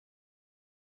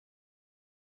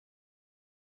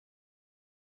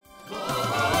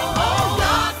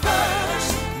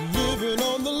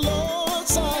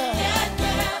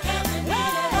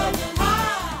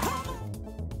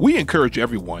We encourage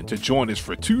everyone to join us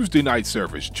for Tuesday night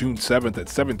service, June 7th at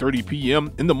 7:30 p.m.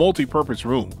 in the multipurpose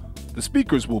room. The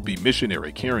speakers will be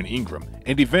missionary Karen Ingram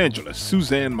and evangelist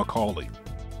Suzanne McCauley.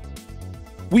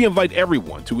 We invite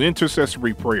everyone to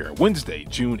intercessory prayer Wednesday,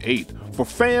 June 8th for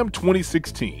FAM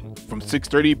 2016 from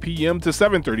 6:30 p.m. to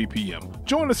 7:30 p.m.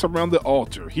 Join us around the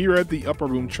altar here at the Upper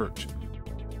Room Church.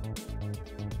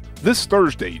 This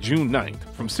Thursday, June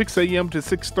 9th from 6 a.m. to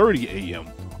 6:30 a.m.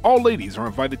 all ladies are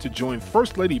invited to join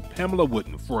First Lady Pamela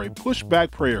Wooden for a pushback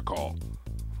prayer call.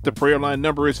 The prayer line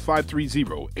number is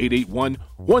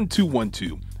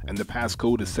 530-881-1212 and the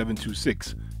passcode is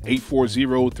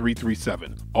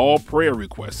 726-840-337. All prayer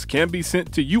requests can be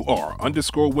sent to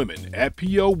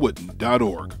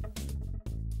ur_women@powooden.org.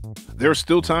 There's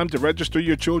still time to register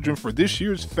your children for this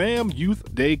year's FAM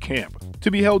Youth Day Camp, to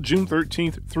be held June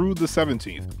 13th through the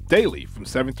 17th, daily from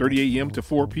 7:30 a.m. to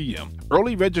 4 p.m.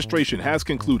 Early registration has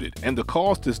concluded, and the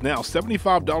cost is now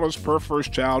 $75 per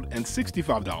first child and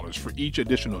 $65 for each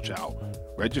additional child.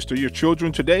 Register your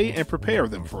children today and prepare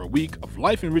them for a week of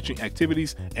life-enriching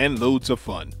activities and loads of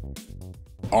fun.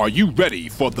 Are you ready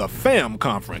for the FAM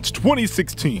Conference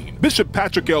 2016? Bishop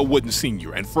Patrick L. Wooden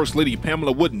Sr. and First Lady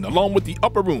Pamela Wooden, along with the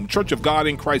Upper Room Church of God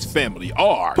in Christ family,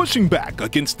 are pushing back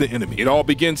against the enemy. It all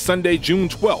begins Sunday, June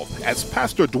 12th, as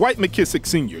Pastor Dwight McKissick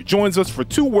Sr. joins us for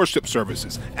 2 worship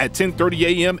services at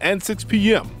 10:30 a.m. and 6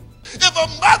 p.m. If a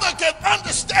mother can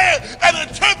understand and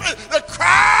interpret the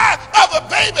cry of a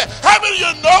baby, how many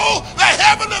of you know the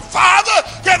Heavenly Father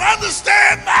can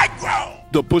understand my groan?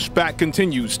 The pushback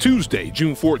continues Tuesday,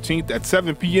 June 14th at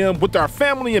 7 p.m. with our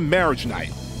Family and Marriage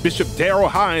Night. Bishop Darrell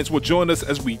Hines will join us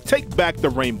as we take back the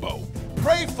rainbow.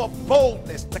 Pray for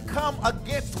boldness to come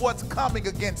against what's coming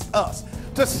against us,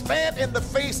 to stand in the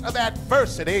face of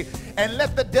adversity and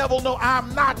let the devil know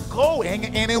I'm not going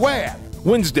anywhere.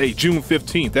 Wednesday, June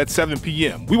 15th at 7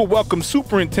 p.m., we will welcome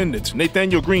Superintendents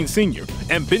Nathaniel Green Sr.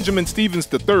 and Benjamin Stevens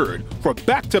III for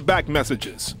back-to-back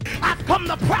messages. I've come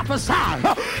to prophesy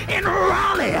in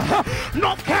Raleigh,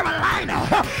 North Carolina,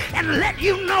 and let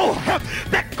you know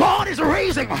that God is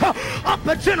raising up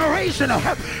a generation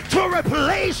to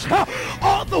replace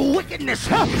all the wickedness.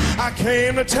 I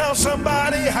came to tell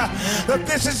somebody that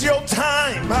this is your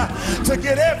time to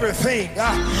get everything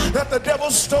that the devil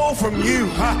stole from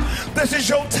you. This is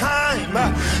your time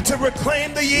to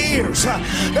reclaim the years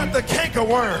that the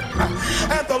cankerworm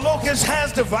and the locust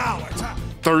has devoured.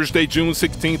 Thursday, June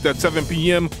 16th at 7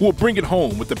 p.m., we'll bring it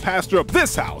home with the pastor of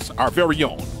this house, our very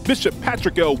own, Bishop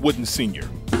Patrick L. Wooden Sr.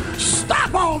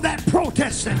 Stop all that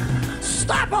protesting.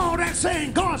 Stop all that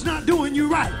saying God's not doing you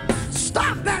right.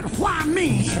 Stop that why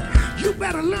me. You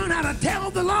better learn how to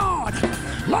tell the Lord,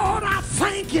 Lord, I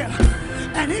thank you.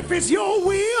 And if it's your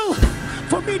will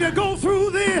for me to go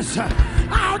through this,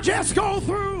 I'll just go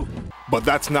through. But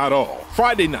that's not all.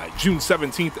 Friday night, June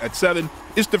 17th at 7,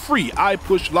 is the free I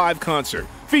Push Live concert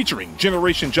featuring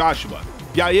Generation Joshua,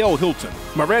 Yael Hilton,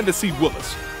 Miranda C.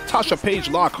 Willis, Tasha Page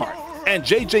Lockhart, and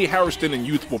J.J. Harrison in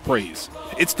Youthful Praise.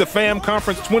 It's the FAM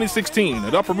Conference 2016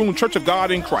 at Upper Room Church of God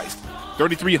in Christ,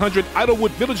 3300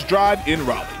 Idlewood Village Drive in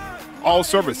Raleigh. All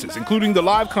services, including the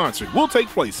live concert, will take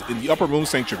place in the Upper Room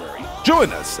Sanctuary.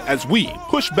 Join us as we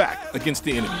push back against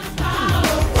the enemy.